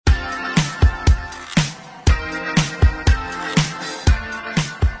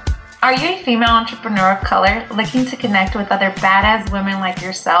Are you a female entrepreneur of color looking to connect with other badass women like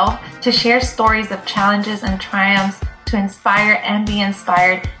yourself to share stories of challenges and triumphs, to inspire and be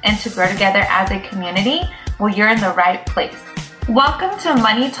inspired, and to grow together as a community? Well, you're in the right place. Welcome to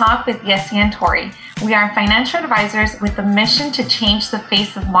Money Talk with Yessie and Tori. We are financial advisors with a mission to change the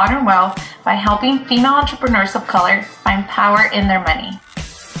face of modern wealth by helping female entrepreneurs of color find power in their money.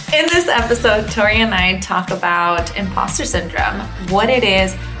 In this episode, Tori and I talk about imposter syndrome, what it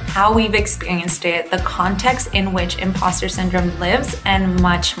is, how we've experienced it, the context in which imposter syndrome lives, and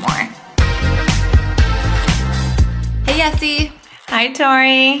much more. Hey, Yessie. Hi,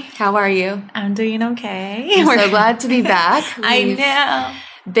 Tori. How are you? I'm doing okay. I'm so glad to be back. I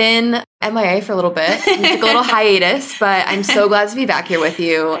know. Been MIA for a little bit. We took a little hiatus, but I'm so glad to be back here with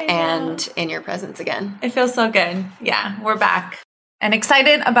you and in your presence again. It feels so good. Yeah, we're back. And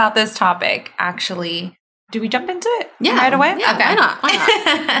excited about this topic, actually. Do we jump into it right away? Yeah, okay.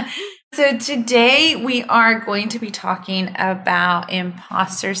 Why not? So today we are going to be talking about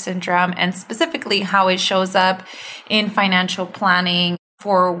imposter syndrome and specifically how it shows up in financial planning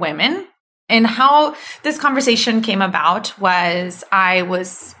for women. And how this conversation came about was I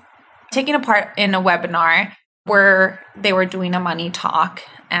was taking a part in a webinar where they were doing a money talk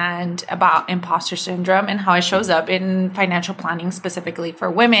and about imposter syndrome and how it shows up in financial planning specifically for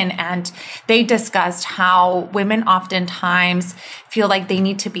women. And they discussed how women oftentimes feel like they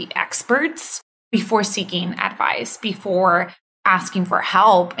need to be experts before seeking advice, before asking for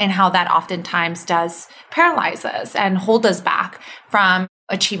help, and how that oftentimes does paralyze us and hold us back from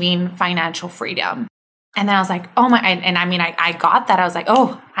achieving financial freedom. And then I was like, oh my, and I mean, I got that. I was like,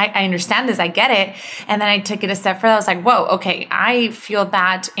 oh, I understand this. I get it. And then I took it a step further. I was like, whoa, okay, I feel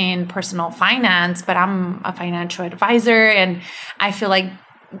that in personal finance, but I'm a financial advisor. And I feel like,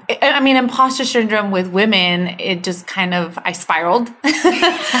 imposter syndrome with women, it just kind of, I spiraled.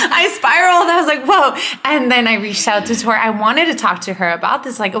 I was like, whoa. And then I reached out to Tori. I wanted to talk to her about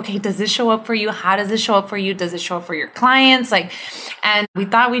this. Like, okay, does this show up for you? How does this show up for you? Does it show up for your clients? And we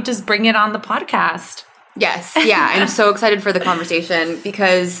thought we'd just bring it on the podcast. Yes. Yeah. I'm so excited for the conversation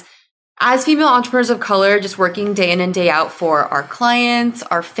because as female entrepreneurs of color, just working day in and day out for our clients,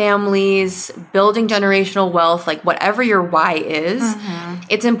 our families, building generational wealth, like whatever your why is,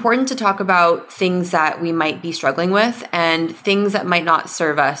 it's important to talk about things that we might be struggling with and things that might not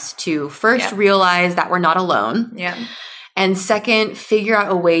serve us to first realize that we're not alone. Yeah. And second, figure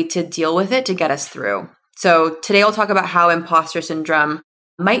out a way to deal with it to get us through. So today I'll talk about how imposter syndrome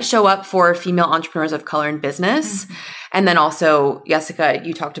might show up for female entrepreneurs of color in business. And then also, Jessica,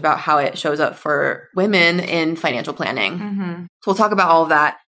 you talked about how it shows up for women in financial planning. So we'll talk about all of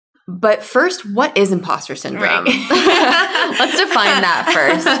that. But first, what is imposter syndrome? Right. Let's define that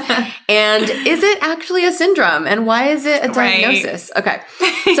first. And is it actually a syndrome? And why is it a diagnosis? Okay.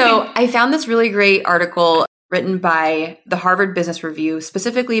 So I found this really great article written by the Harvard Business Review,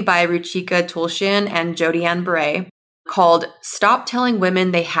 specifically by Ruchika Tulshan and Jodi-Ann Beret, called Stop Telling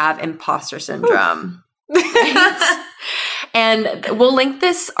Women They Have Imposter Syndrome. And we'll link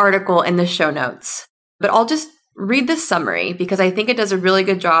this article in the show notes, but I'll just read the summary because I think it does a really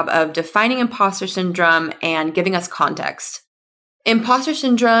good job of defining imposter syndrome and giving us context. Imposter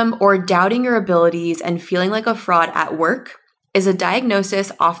syndrome, or doubting your abilities and feeling like a fraud at work, is a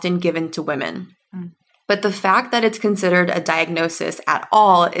diagnosis often given to women. But the fact that it's considered a diagnosis at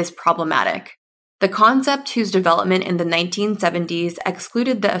all is problematic. The concept, whose development in the 1970s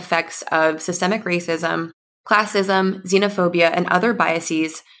excluded the effects of systemic racism, classism, xenophobia, and other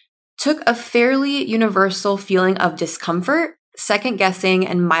biases, took a fairly universal feeling of discomfort, second-guessing,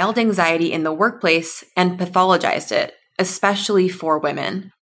 and mild anxiety in the workplace and pathologized it, especially for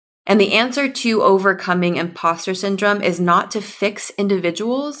women. And the answer to overcoming imposter syndrome is not to fix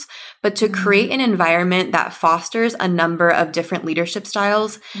individuals, but to create an environment that fosters a number of different leadership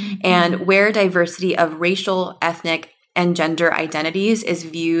styles and where diversity of racial, ethnic, and gender identities is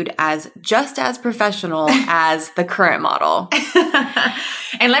viewed as just as professional as the current model.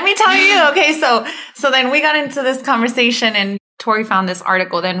 And let me tell you, okay, so then we got into this conversation and Tori found this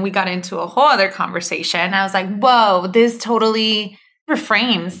article. Then we got into a whole other conversation. I was like, whoa, this totally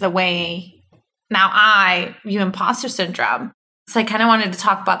reframes the way now I view imposter syndrome. So I kind of wanted to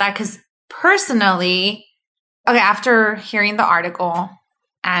talk about that because personally, after hearing the article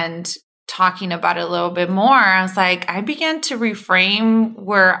and talking about it a little bit more, I was like, I began to reframe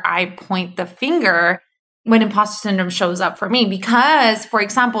where I point the finger when imposter syndrome shows up for me. Because, for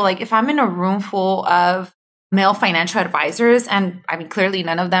example, like if I'm in a room full of male financial advisors, and I mean, clearly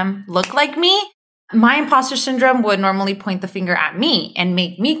none of them look like me, my imposter syndrome would normally point the finger at me and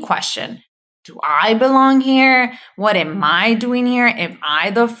make me question, do I belong here? What am I doing here? Am I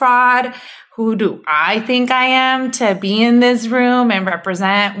the fraud? Who do I think I am to be in this room and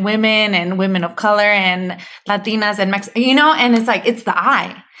represent women and women of color and Latinas and Mexicans, and it's like, it's the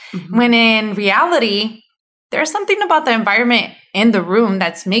I. Mm-hmm. When in reality, there's something about the environment in the room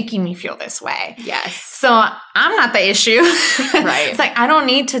that's making me feel this way. Yes. So I'm not the issue. Right. It's like, I don't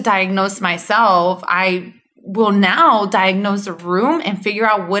need to diagnose myself. I will now diagnose the room and figure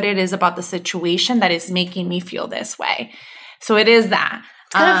out what it is about the situation that is making me feel this way. So it is that.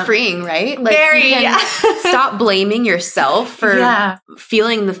 It's kind of freeing, right? Like very, you can stop blaming yourself for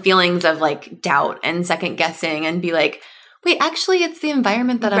feeling the feelings of like doubt and second guessing and be like, wait, actually it's the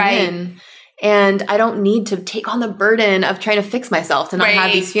environment that I'm in. And I don't need to take on the burden of trying to fix myself to not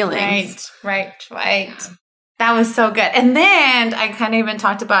have these feelings. Right. Yeah. That was so good. And then I kind of even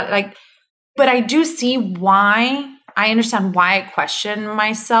talked about it, like, but I do see why, I understand why I question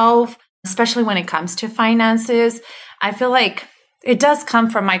myself, especially when it comes to finances. I feel like it does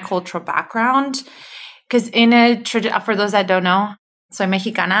come from my cultural background, because for those that don't know, soy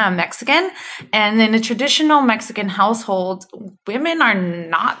Mexicana, I'm Mexican, and in a traditional Mexican household, women are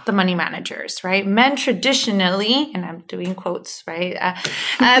not the money managers, right? Men traditionally, and I'm doing quotes, right?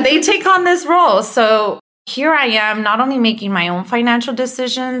 They take on this role. So here I am, not only making my own financial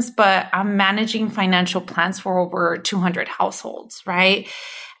decisions, but I'm managing financial plans for over 200 households, right?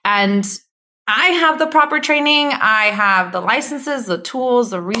 And I have the proper training. I have the licenses, the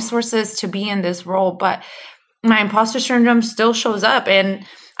tools, the resources to be in this role, but my imposter syndrome still shows up. And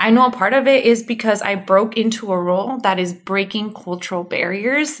I know a part of it is because I broke into a role that is breaking cultural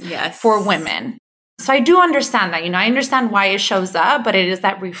barriers for women. So I do understand that, I understand why it shows up, but it is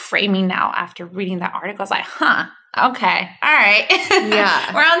that reframing now after reading that article. I was like, okay, all right.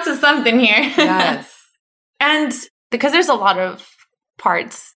 Yeah. We're on to something here. Yes. And because there's a lot of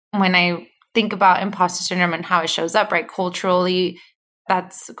parts when I think about imposter syndrome and how it shows up, right? Culturally,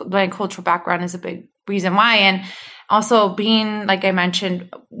 that's my cultural background is a big reason why. And also being, like I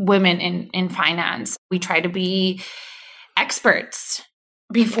mentioned, women in finance, we try to be experts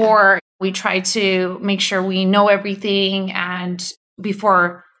before we try to make sure we know everything and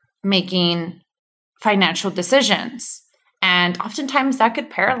before making financial decisions. And oftentimes that could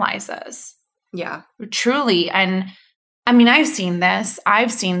paralyze us. Yeah. Truly. And I mean, I've seen this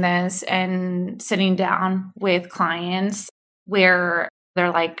and sitting down with clients where they're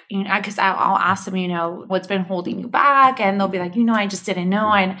like, because I'll ask them, what's been holding you back? And they'll be like, I just didn't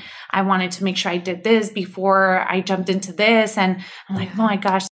know. And I wanted to make sure I did this before I jumped into this. And I'm like, oh my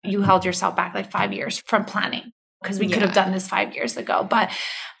gosh, you held yourself back like 5 years from planning because we could have done this 5 years ago. But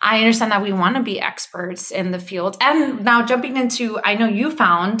I understand that we want to be experts in the field. And now jumping into, I know you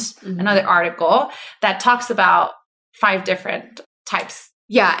found another article that talks about 5 different types.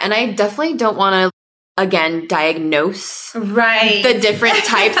 Yeah. And I definitely don't want to, again, diagnose the different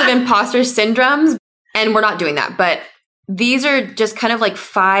types of imposter syndromes. And we're not doing that. But these are just kind of like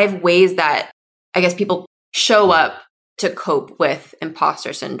 5 ways that I guess people show up to cope with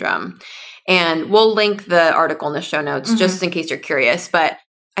imposter syndrome. And we'll link the article in the show notes just in case you're curious. But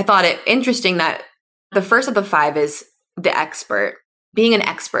I thought it interesting that the first of the 5 is the expert, being an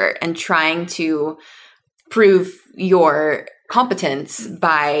expert and trying to prove your competence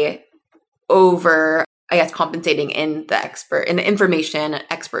by compensating in the information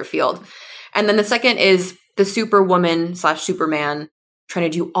expert field. And then the second is the superwoman / superman trying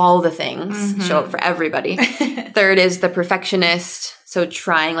to do all the things, show up for everybody. Third is the perfectionist. So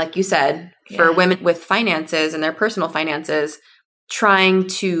trying, like you said, for women with finances and their personal finances, trying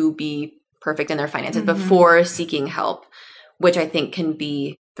to be perfect in their finances before seeking help, which I think can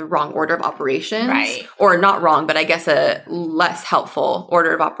be the wrong order of operations, or not wrong, but I guess a less helpful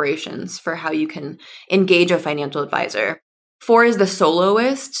order of operations for how you can engage a financial advisor. 4 is the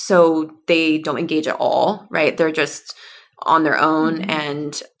soloist. So they don't engage at all, right? They're just on their own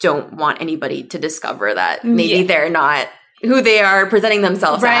and don't want anybody to discover that maybe they're not who they are presenting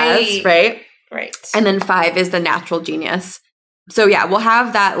themselves as, right? Right. And then 5 is the natural genius. So we'll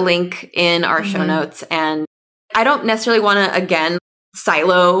have that link in our show notes. And I don't necessarily want to, again,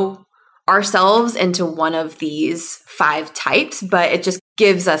 silo ourselves into one of these 5 types, but it just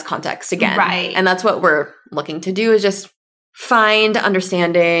gives us context again. Right. And that's what we're looking to do, is just find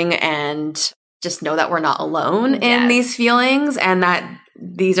understanding and just know that we're not alone in these feelings, and that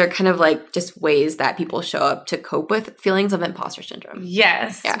these are kind of like just ways that people show up to cope with feelings of imposter syndrome.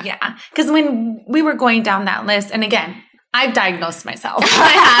 Yes. Yeah. Because when we were going down that list, and again, I've diagnosed myself.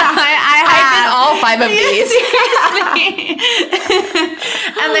 I have all 5 of these.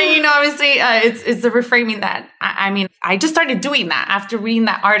 And then, obviously, it's the reframing that, I just started doing that after reading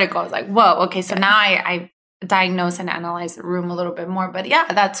that article. I was like, whoa, okay, so now I diagnose and analyze the room a little bit more. But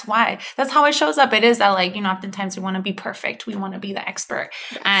yeah, that's how it shows up. It is that, like, oftentimes we want to be perfect. We want to be the expert.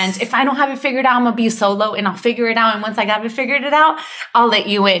 Yes. And if I don't have it figured out, I'm going to be solo and I'll figure it out. And once I have it figured out, I'll let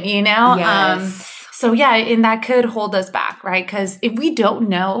you in, Yes. So yeah, and that could hold us back, right? Because if we don't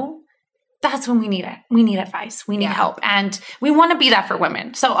know, that's when we need it. We need advice. We need help. And we want to be that for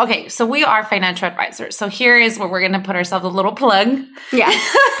women. So, okay, so we are financial advisors. So here is where we're going to put ourselves a little plug. Yeah.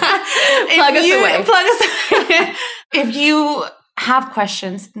 Plug us away. If you have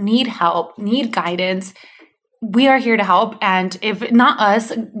questions, need help, need guidance, we are here to help. And if not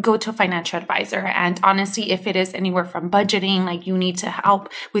us, go to a financial advisor. And honestly, if it is anywhere from budgeting, like you need to help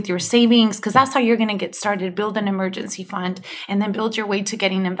with your savings, because that's how you're going to get started. Build an emergency fund and then build your way to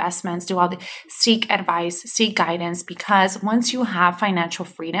getting investments. Seek advice, seek guidance, because once you have financial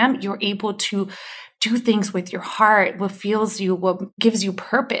freedom, you're able to do things with your heart, what fuels you, what gives you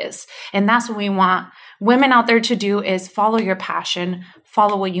purpose. And that's what we want women out there to do, is follow your passion,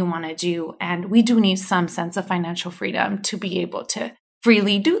 follow what you want to do. And we do need some sense of financial freedom to be able to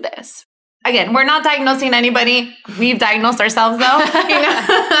freely do this. Again, we're not diagnosing anybody. We've diagnosed ourselves though.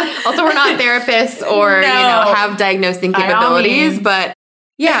 Also, we're not therapists or, have diagnosing capabilities, but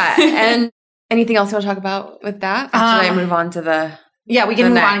yeah. And anything else you want to talk about with that? Or should I move on to the... Yeah, we can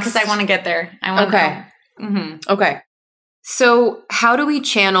move on because I want to get there. Okay. Okay. So how do we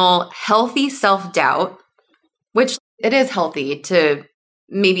channel healthy self-doubt, which it is healthy to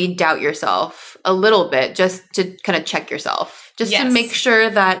maybe doubt yourself a little bit, just to kind of check yourself, just to make sure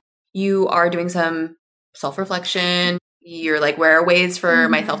that you are doing some self-reflection. You're like, where are ways for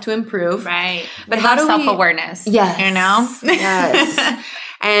myself to improve? Right. But how do self-awareness? Yes. Yes.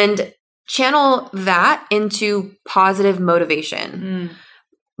 And channel that into positive motivation.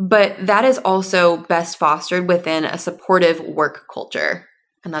 But that is also best fostered within a supportive work culture.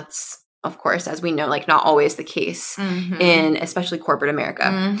 And that's, of course, as we know, like not always the case in especially corporate America.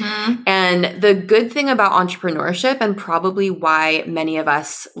 And the good thing about entrepreneurship, and probably why many of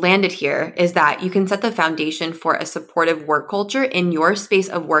us landed here, is that you can set the foundation for a supportive work culture in your space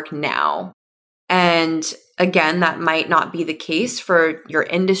of work now. And again, that might not be the case for your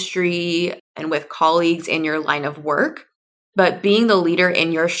industry and with colleagues in your line of work. But being the leader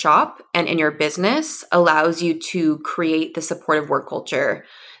in your shop and in your business allows you to create the supportive work culture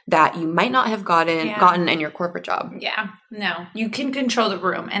that you might not have gotten in your corporate job. Yeah, no, you can control the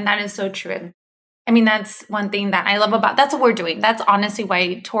room. And that is so true. And I mean, that's one thing that I love about, that's what we're doing. That's honestly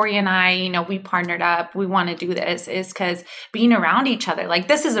why Tori and I, we partnered up. We want to do this is because being around each other, like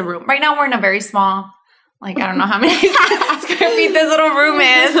this is a room. Right now we're in a very small, like, I don't know how many square feet this little room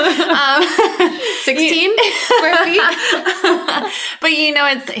is. 16 square feet. But,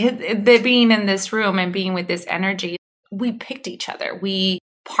 it's being in this room and being with this energy, we picked each other. We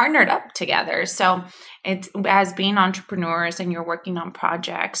partnered up together. So it's as being entrepreneurs and you're working on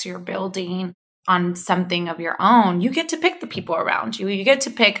projects, you're building on something of your own, you get to pick the people around you. You get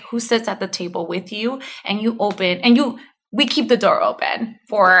to pick who sits at the table with you, and you open and we keep the door open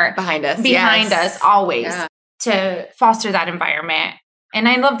for behind us always to foster that environment. And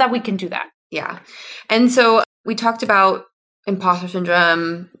I love that we can do that. Yeah. And so we talked about imposter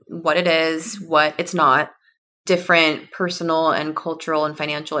syndrome, what it is, what it's not, different personal and cultural and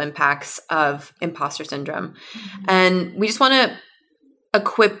financial impacts of imposter syndrome. And we just want to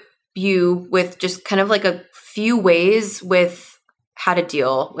equip you with just kind of like a few ways with how to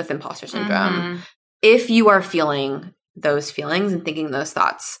deal with imposter syndrome if you are feeling those feelings and thinking those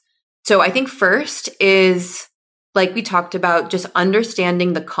thoughts. So I think first is, like we talked about, just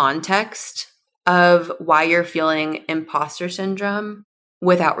understanding the context of why you're feeling imposter syndrome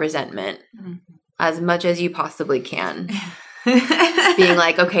without resentment as much as you possibly can. Being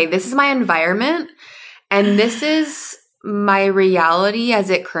like, okay, this is my environment and this is my reality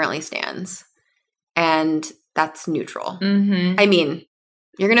as it currently stands. And that's neutral. I mean,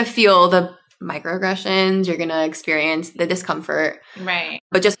 you're going to feel the microaggressions, you're going to experience the discomfort. Right.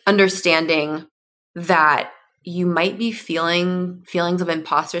 But just understanding that you might be feeling feelings of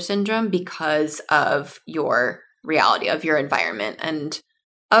imposter syndrome because of your reality, of your environment, and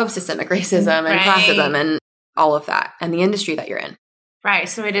of systemic racism and classism and all of that, and the industry that you're in. Right.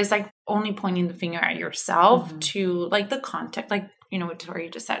 So it is like only pointing the finger at yourself to like the context, like, what Tori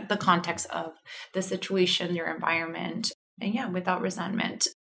just said, the context of the situation, your environment, and without resentment.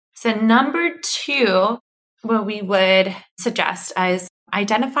 So number 2, what we would suggest is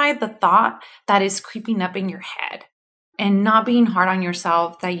identify the thought that is creeping up in your head. and not being hard on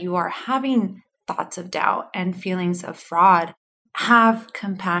yourself that you are having thoughts of doubt and feelings of fraud. Have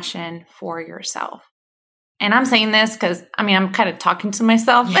compassion for yourself. And I'm saying this because, I'm kind of talking to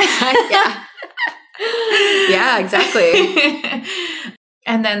myself. Yeah. Yeah, exactly.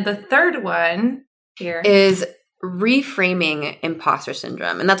 And then the third one here is reframing imposter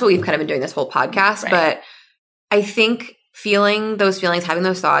syndrome. And that's what we've kind of been doing this whole podcast. Right. But I think feeling those feelings, having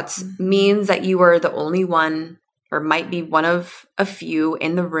those thoughts means that you are the only one, or might be one of a few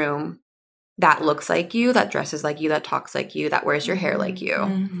in the room that looks like you, that dresses like you, that talks like you, that wears your hair like you.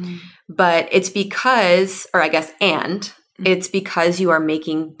 Mm-hmm. But it's because, or I guess, it's because you are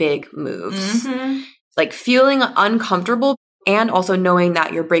making big moves. Mm-hmm. Like feeling uncomfortable and also knowing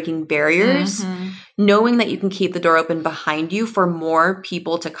that you're breaking barriers, knowing that you can keep the door open behind you for more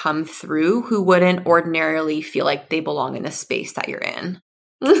people to come through who wouldn't ordinarily feel like they belong in the space that you're in.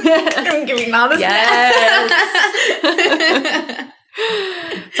 I'm giving all this. Yes.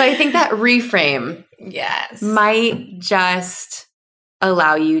 So I think that reframe might just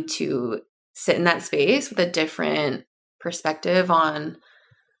allow you to sit in that space with a different perspective on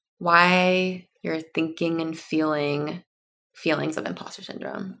why you're thinking and feeling feelings of imposter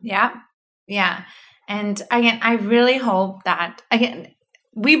syndrome. Yeah. Yeah. And again, I really hope that,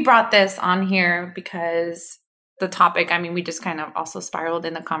 we brought this on here because the topic, we just kind of also spiraled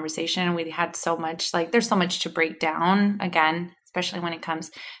in the conversation. We had so much, there's so much to break down, again, especially when it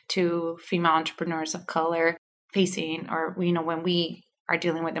comes to female entrepreneurs of color facing, or, when we are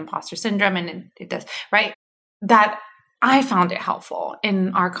dealing with imposter syndrome, and it does, right? That I found it helpful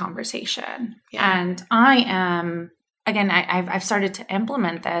in our conversation. Yeah. And I am, again, I've started to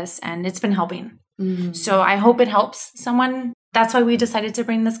implement this, and it's been helping. Mm-hmm. So I hope it helps someone. That's why we decided to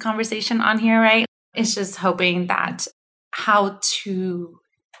bring this conversation on here, right? It's just hoping that how to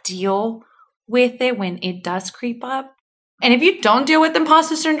deal with it when it does creep up. And if you don't deal with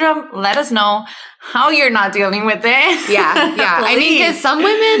imposter syndrome, let us know how you're not dealing with it. Yeah. Because some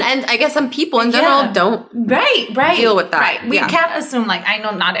women, and I guess some people in general, don't deal with that. Right. We can't assume, I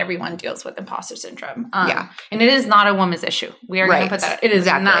know not everyone deals with imposter syndrome. And it is not a woman's issue. We are going to put that. It is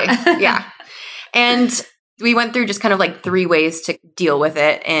not. Yeah. And we went through just kind of 3 ways to deal with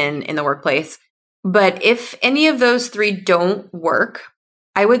it in the workplace. But if any of those 3 don't work,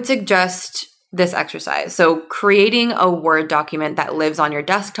 I would suggest this exercise. So creating a Word document that lives on your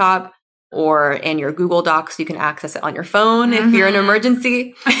desktop or in your Google Docs, you can access it on your phone if you're in an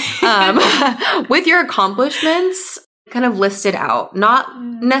emergency, with your accomplishments kind of listed out, not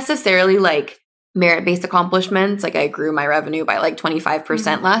necessarily merit-based accomplishments. I grew my revenue by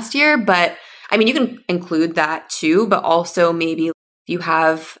 25% last year, but you can include that too, but also maybe you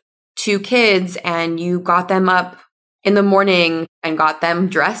have 2 kids and you got them up in the morning and got them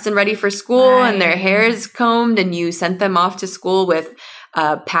dressed and ready for school and their hair is combed and you sent them off to school with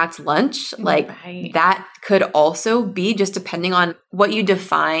a packed lunch. That could also be, just depending on what you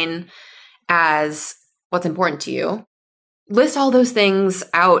define as what's important to you. List all those things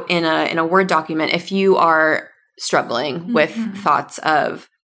out in a Word document if you are struggling with thoughts of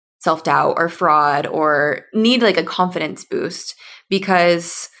self-doubt or fraud or need a confidence boost,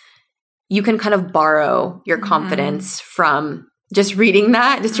 because you can kind of borrow your confidence from just reading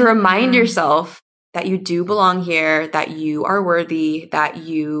that, just to remind yourself that you do belong here, that you are worthy, that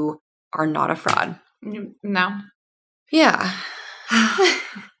you are not a fraud. No. Yeah.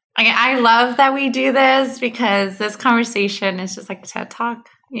 I love that we do this, because this conversation is just like a TED Talk,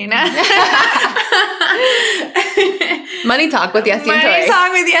 Money Talk with Yessie and Tori. Money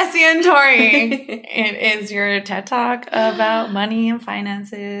Talk with Yessie and Tori. It is your TED Talk about money and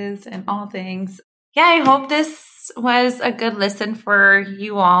finances and all things. Yeah, I hope this was a good listen for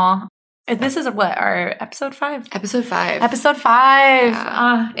you all. This is our episode 5? Episode 5. Episode 5.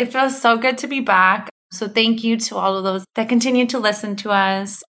 Yeah. It feels so good to be back. So thank you to all of those that continue to listen to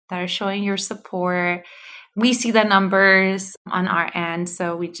us, that are showing your support. We see the numbers on our end.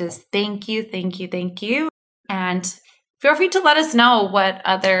 So we just thank you. And feel free to let us know what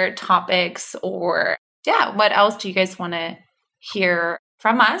other topics or what else do you guys want to hear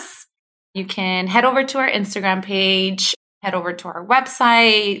from us. You can head over to our Instagram page, head over to our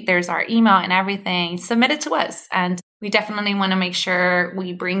website. There's our email and everything. Submit it to us. And we definitely want to make sure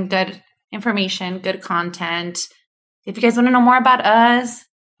we bring good information, good content. If you guys want to know more about us,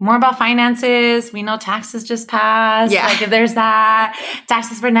 more about finances, we know taxes just passed. Yeah. If there's that,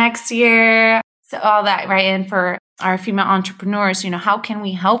 taxes for next year. So all that, right? And for our female entrepreneurs, how can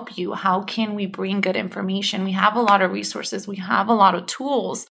we help you? How can we bring good information? We have a lot of resources. We have a lot of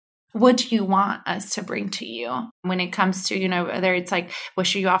tools. What do you want us to bring to you when it comes to, whether it's what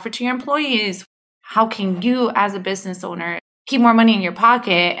should you offer to your employees? how can you as a business owner keep more money in your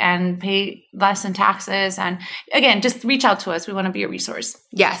pocket and pay less in taxes? And again, just reach out to us. We want to be a resource.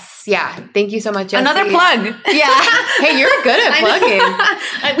 Yes. Yeah. Thank you so much, Jessie. Another plug. Yeah. Hey, you're good at plugging.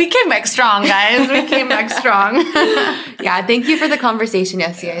 We came back strong, guys. We came back strong. Yeah. Thank you for the conversation,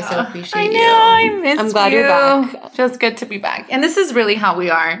 Jessie. I so appreciate you. I miss I'm glad you. you're back. Feels good to be back. And this is really how we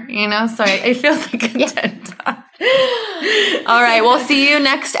are, so it feels like a TED Talk. All right. We'll see you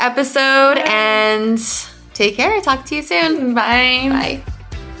next episode and take care. Talk to you soon. Bye. Bye.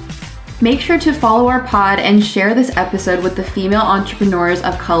 Make sure to follow our pod and share this episode with the female entrepreneurs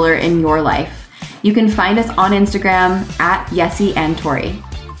of color in your life. You can find us on Instagram at Yessie and Tori.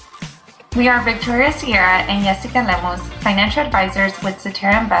 We are Victoria Sierra and Jessica Lemos, financial advisors with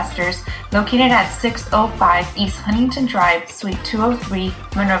Cetera Investors, located at 605 East Huntington Drive, Suite 203,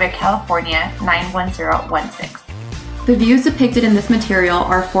 Monrovia, California, 91016. The views depicted in this material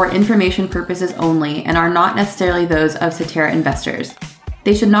are for information purposes only and are not necessarily those of Cetera Investors.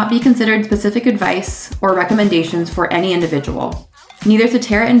 They should not be considered specific advice or recommendations for any individual. Neither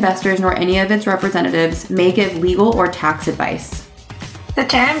Cetera Investors nor any of its representatives may give legal or tax advice.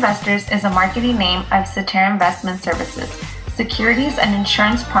 Cetera Investors is a marketing name of Cetera Investment Services. Securities and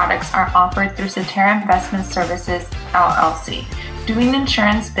insurance products are offered through Cetera Investment Services, LLC, doing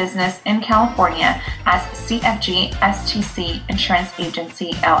insurance business in California as CFG STC Insurance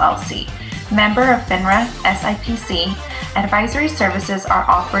Agency, LLC. Member of FINRA, SIPC. Advisory services are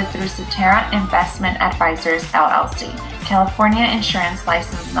offered through Cetera Investment Advisors, LLC. California Insurance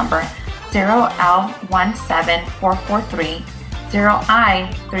License Number 0L17443,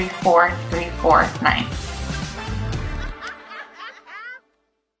 0I34349.